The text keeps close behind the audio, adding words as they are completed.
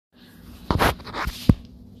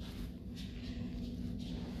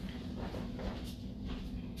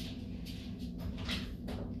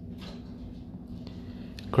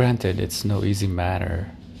Granted, it's no easy matter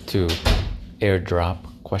to airdrop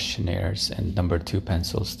questionnaires and number 2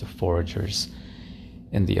 pencils to foragers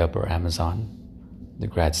in the upper Amazon. The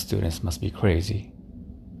grad students must be crazy.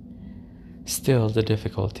 Still, the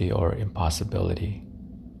difficulty or impossibility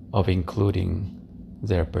of including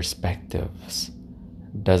their perspectives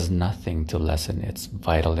does nothing to lessen its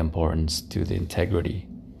vital importance to the integrity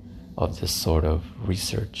of this sort of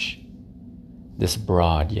research. This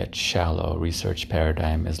broad yet shallow research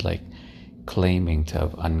paradigm is like claiming to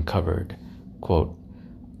have uncovered, quote,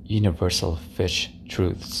 universal fish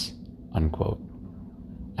truths, unquote,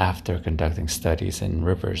 after conducting studies in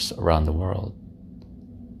rivers around the world.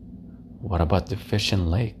 What about the fish in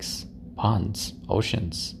lakes, ponds,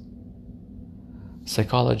 oceans?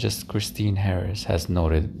 Psychologist Christine Harris has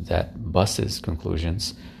noted that Buss's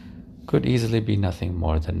conclusions could easily be nothing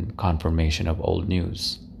more than confirmation of old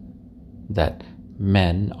news, that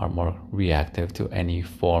men are more reactive to any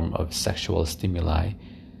form of sexual stimuli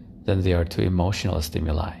than they are to emotional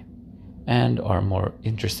stimuli, and are more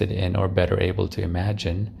interested in or better able to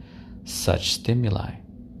imagine such stimuli,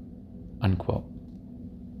 unquote.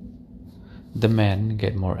 The men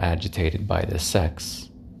get more agitated by the sex,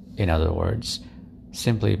 in other words,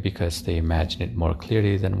 simply because they imagine it more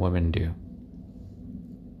clearly than women do.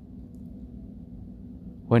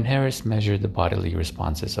 When Harris measured the bodily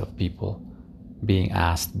responses of people being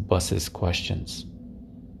asked Buss's questions,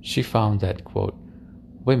 she found that, quote,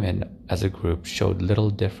 women as a group showed little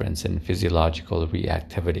difference in physiological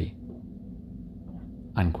reactivity,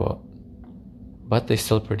 unquote. But they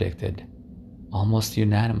still predicted, almost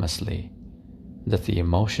unanimously, that the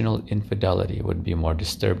emotional infidelity would be more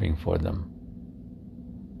disturbing for them.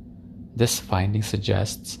 This finding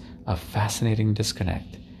suggests a fascinating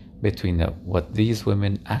disconnect between what these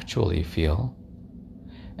women actually feel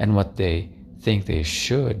and what they think they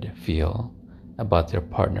should feel about their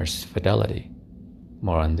partner's fidelity.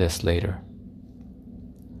 More on this later.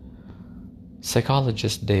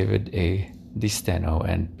 Psychologists David A. DiSteno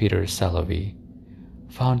and Peter Salovey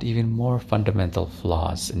found even more fundamental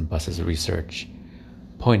flaws in Buss's research,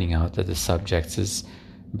 pointing out that the subject's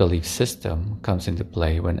belief system comes into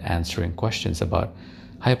play when answering questions about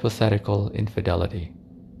hypothetical infidelity.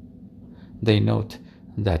 They note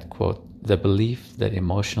that, quote, the belief that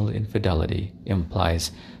emotional infidelity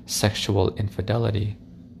implies sexual infidelity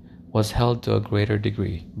was held to a greater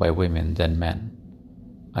degree by women than men,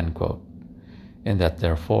 unquote, and that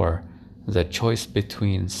therefore the choice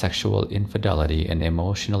between sexual infidelity and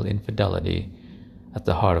emotional infidelity at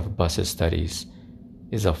the heart of Buss's studies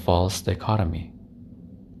is a false dichotomy,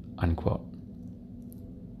 unquote.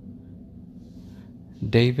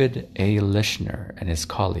 David A. Lischner and his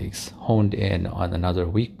colleagues honed in on another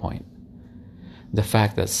weak point, the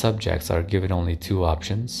fact that subjects are given only 2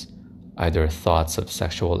 options, either thoughts of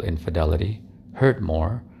sexual infidelity hurt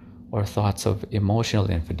more or thoughts of emotional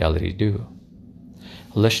infidelity do.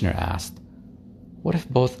 Lischner asked, what if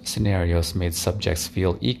both scenarios made subjects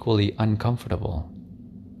feel equally uncomfortable?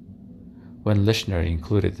 When Lischner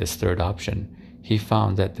included this third option, he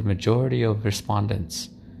found that the majority of respondents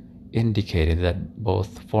indicated that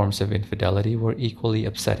both forms of infidelity were equally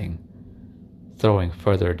upsetting, throwing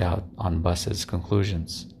further doubt on Buss's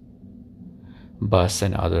conclusions. Buss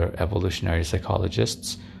and other evolutionary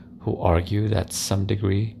psychologists who argue that some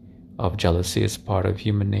degree of jealousy is part of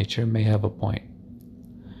human nature may have a point,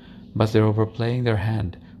 but they're overplaying their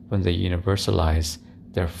hand when they universalize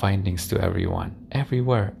their findings to everyone,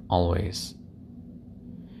 everywhere, always.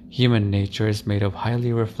 Human nature is made of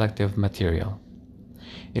highly reflective material.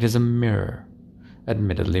 It is a mirror,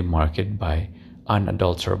 admittedly marked by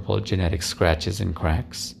unadulterable genetic scratches and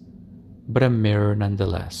cracks, but a mirror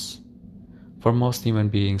nonetheless. For most human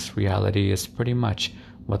beings, reality is pretty much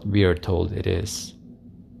what we are told it is.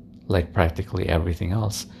 Like practically everything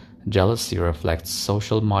else, jealousy reflects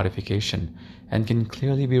social modification and can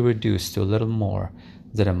clearly be reduced to little more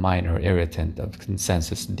than a minor irritant if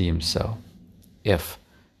consensus deems so.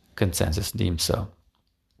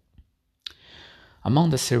 Among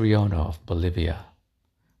the Siriono of Bolivia,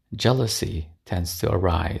 jealousy tends to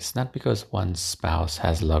arise not because one's spouse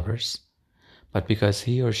has lovers, but because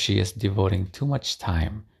he or she is devoting too much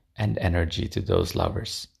time and energy to those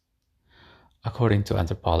lovers. According to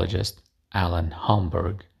anthropologist Alan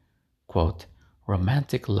Holmberg, quote,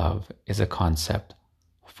 romantic love is a concept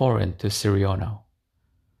foreign to Siriono.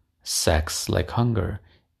 Sex, like hunger,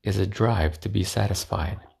 is a drive to be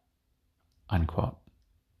satisfied, unquote.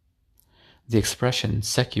 The expression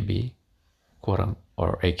Secubi, quote,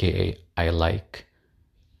 or aka I like,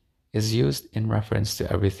 is used in reference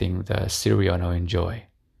to everything the Siriono enjoy,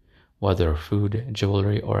 whether food,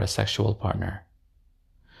 jewelry, or a sexual partner.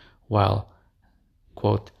 While,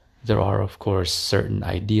 quote, there are of course certain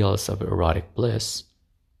ideals of erotic bliss,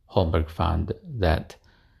 Holmberg found that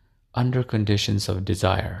under conditions of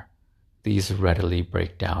desire, these readily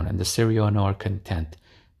break down and the Siriano are content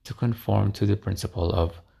to conform to the principle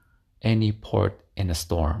of any port in a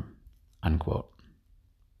storm, unquote.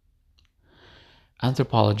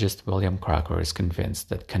 Anthropologist William Crocker is convinced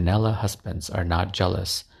that Canella husbands are not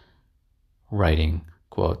jealous, writing,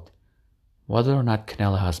 quote, whether or not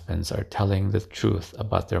Canella husbands are telling the truth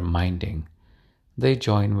about their minding, they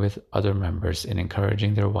join with other members in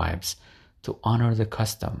encouraging their wives to honor the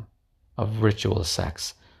custom of ritual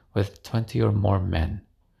sex with 20 or more men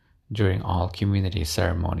during all community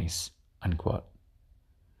ceremonies, unquote.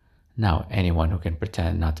 Now, anyone who can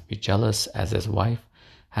pretend not to be jealous as his wife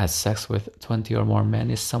has sex with 20 or more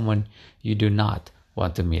men is someone you do not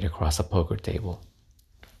want to meet across a poker table.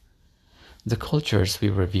 The cultures we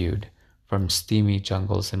reviewed, from steamy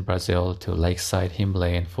jungles in Brazil to lakeside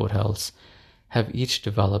Himalayan foothills, have each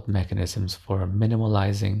developed mechanisms for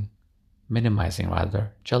minimizing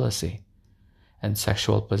jealousy and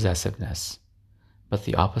sexual possessiveness. But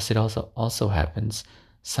the opposite also happens.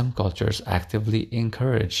 Some cultures actively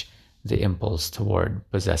encourage the impulse toward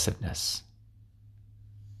possessiveness.